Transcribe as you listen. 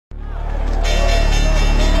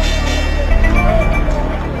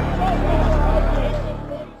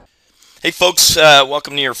Hey folks,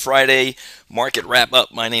 welcome to your Friday market wrap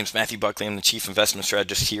up. My name is Matthew Buckley. I'm the Chief Investment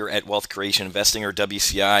Strategist here at Wealth Creation Investing, or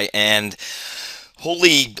WCI. And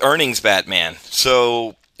holy earnings, Batman.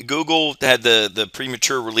 So Google had the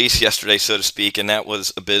premature release yesterday, so to speak, and that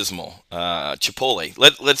was abysmal. Chipotle.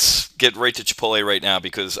 Let's get right to Chipotle right now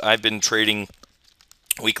because I've been trading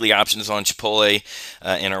weekly options on Chipotle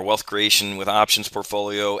in our wealth creation with options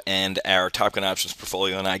portfolio and our Top Gun options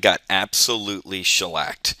portfolio, and I got absolutely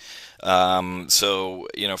shellacked. So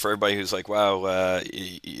for everybody who's like, "Wow,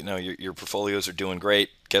 your portfolios are doing great."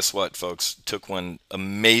 Guess what, folks? Took one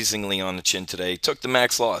amazingly on the chin today. Took the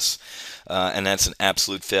max loss, and that's an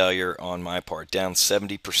absolute failure on my part. Down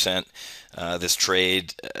 70%. This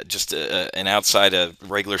trade, just an outside a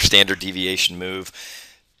regular standard deviation move.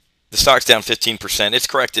 The stock's down 15%. It's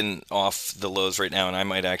correcting off the lows right now, and I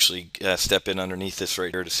might actually step in underneath this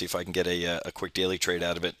right here to see if I can get a quick daily trade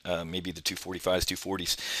out of it, maybe the 245s,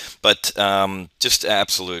 240s. But just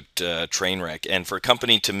absolute train wreck. And for a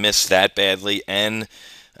company to miss that badly and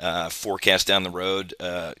forecast down the road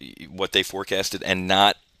what they forecasted and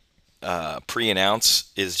not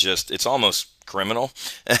pre-announce is just, it's almost criminal.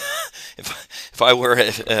 if I were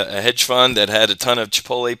a hedge fund that had a ton of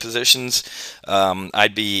Chipotle positions,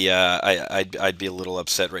 I'd be a little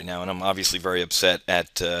upset right now, and I'm obviously very upset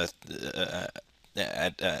at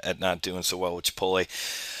not doing so well with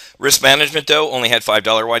Chipotle. Risk management, though, only had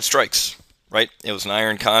 $5 wide strikes. Right, it was an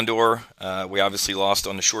iron condor. We obviously lost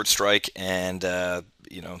on the short strike, and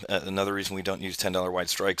another reason we don't use $10 wide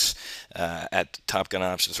strikes at Top Gun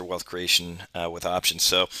options or wealth creation with options.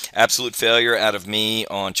 So absolute failure out of me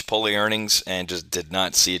on Chipotle earnings, and just did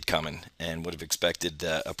not see it coming, and would have expected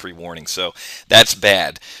a pre-warning. So that's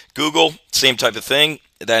bad. Google, same type of thing.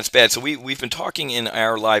 That's bad. So we've been talking in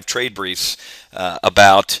our live trade briefs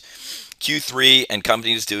about Q3 and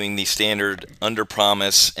companies doing the standard under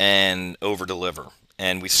promise and over deliver.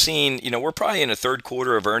 And we've seen, we're probably in a third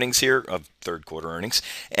quarter of earnings here, of third quarter earnings,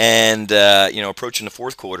 and, approaching the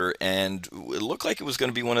fourth quarter. And it looked like it was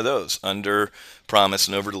going to be one of those under promise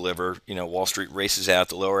and over deliver. Wall Street races out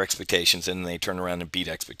the lower expectations, and they turn around and beat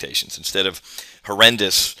expectations. Instead of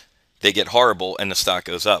horrendous, they get horrible and the stock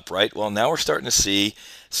goes up, right? Well, now we're starting to see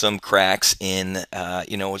some cracks in,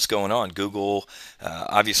 what's going on. Google,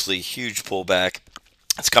 obviously, huge pullback.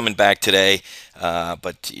 It's coming back today,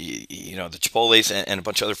 but the Chipotle's and a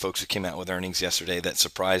bunch of other folks who came out with earnings yesterday that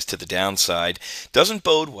surprised to the downside doesn't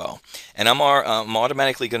bode well. And I'm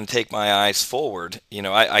automatically going to take my eyes forward.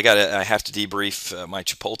 I have to debrief my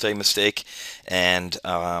Chipotle mistake and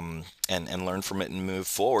learn from it and move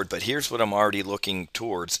forward. But here's what I'm already looking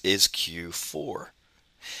towards is Q4.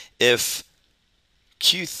 If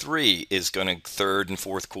Q3 is going to third and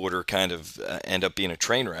fourth quarter kind of end up being a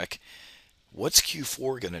train wreck, what's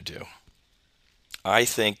Q4 going to do? I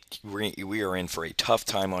think we are in for a tough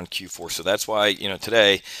time on Q4. So that's why,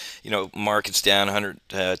 today, market's down 102,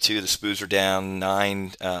 the SPOOs are down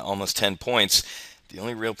 9, almost 10 points. The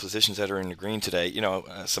only real positions that are in the green today,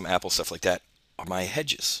 some Apple stuff like that, are my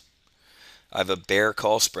hedges. I have a bear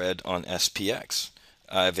call spread on SPX.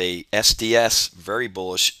 I have a SDS, very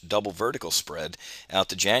bullish, double vertical spread out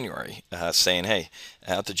to January, saying, hey,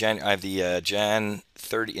 out to January, I have the Jan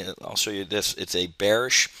 30, I'll show you this. It's a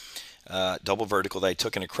bearish double vertical that I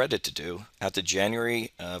took in a credit to do out to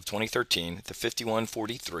January of 2013, the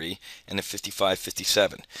 51.43 and the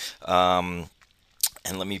 55.57.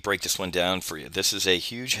 And let me break this one down for you. This is a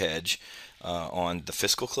huge hedge on the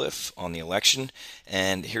fiscal cliff, on the election,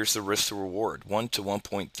 and here's the risk to reward, 1 to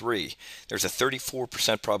 1.3. There's a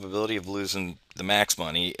 34% probability of losing the max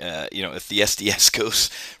money. If the SDS goes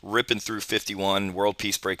ripping through 51, world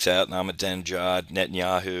peace breaks out, and Ahmadinejad,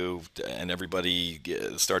 Netanyahu, and everybody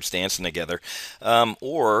starts dancing together.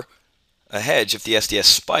 Or a hedge if the SDS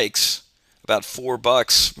spikes about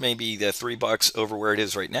 $4, maybe the $3 over where it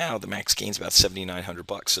is right now. The max gain's about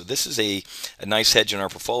 $7,900. So this is a nice hedge in our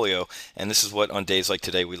portfolio, and this is what on days like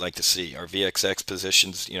today we like to see. Our VXX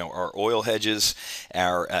positions, our oil hedges,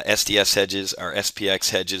 our SDS hedges, our SPX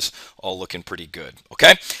hedges, all looking pretty good.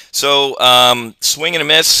 Okay, so swing and a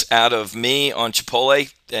miss out of me on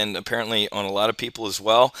Chipotle, and apparently on a lot of people as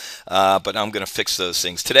well. But I'm going to fix those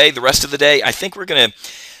things today. The rest of the day, I think we're going to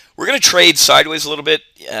trade sideways a little bit,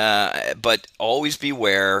 but always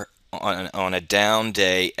beware on a down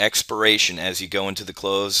day expiration as you go into the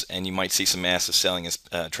close, and you might see some massive selling as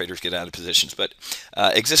traders get out of positions. But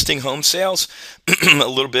existing home sales, a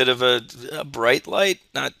little bit of a bright light,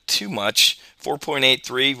 not too much.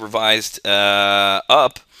 4.83 revised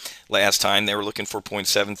up. last time they were looking for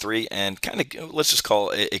 0.73, and kind of, let's just call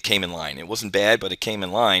it, it came in line. It wasn't bad, but it came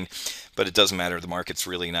in line. But it doesn't matter. The market's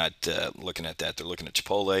really not looking at that. They're looking at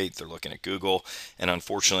Chipotle. They're looking at Google. And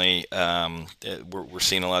unfortunately, we're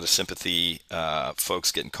seeing a lot of sympathy.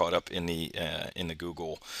 Folks getting caught up in the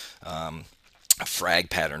Google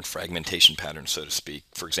fragmentation pattern, so to speak.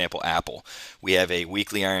 For example, Apple. We have a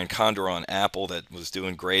weekly iron condor on Apple that was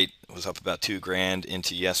doing great. It was up about 2 grand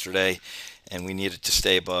into yesterday, and we needed to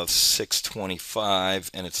stay above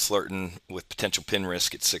 625, and it's flirting with potential pin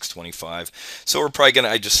risk at 625. So we're probably gonna.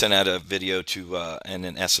 I just sent out a video to and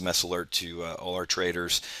an SMS alert to all our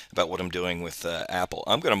traders about what I'm doing with Apple.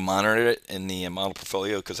 I'm going to monitor it in the model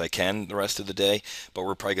portfolio because I can the rest of the day, but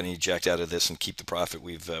we're probably going to eject out of this and keep the profit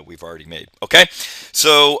we've already made. Okay,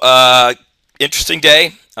 so interesting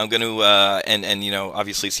day. I'm going to, and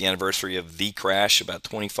obviously it's the anniversary of the crash about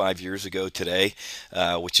 25 years ago today,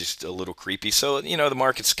 which is a little creepy. So, the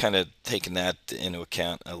market's kind of taking that into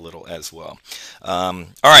account a little as well. All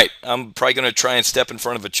right, I'm probably going to try and step in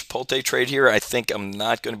front of a Chipotle trade here. I think I'm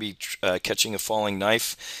not going to be catching a falling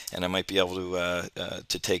knife, and I might be able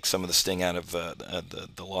to take some of the sting out of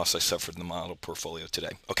the loss I suffered in the model portfolio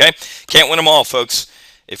today. Okay, can't win them all, folks.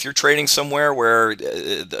 If you're trading somewhere where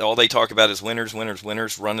all they talk about is winners, winners,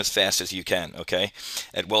 winners, run as fast as you can, okay?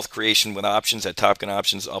 At Wealth Creation with Options, at Top Gun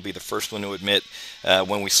Options, I'll be the first one to admit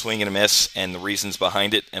when we swing and a miss and the reasons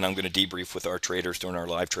behind it, and I'm going to debrief with our traders during our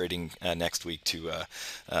live trading next week to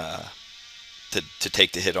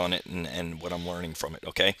take the hit on it and what I'm learning from it,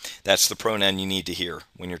 okay? That's the pronoun you need to hear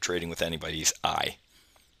when you're trading with anybody is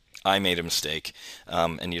I made a mistake,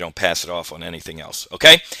 and you don't pass it off on anything else.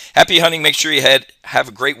 Okay? Happy hunting. Make sure you have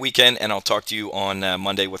a great weekend, and I'll talk to you on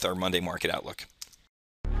Monday with our Monday Market Outlook.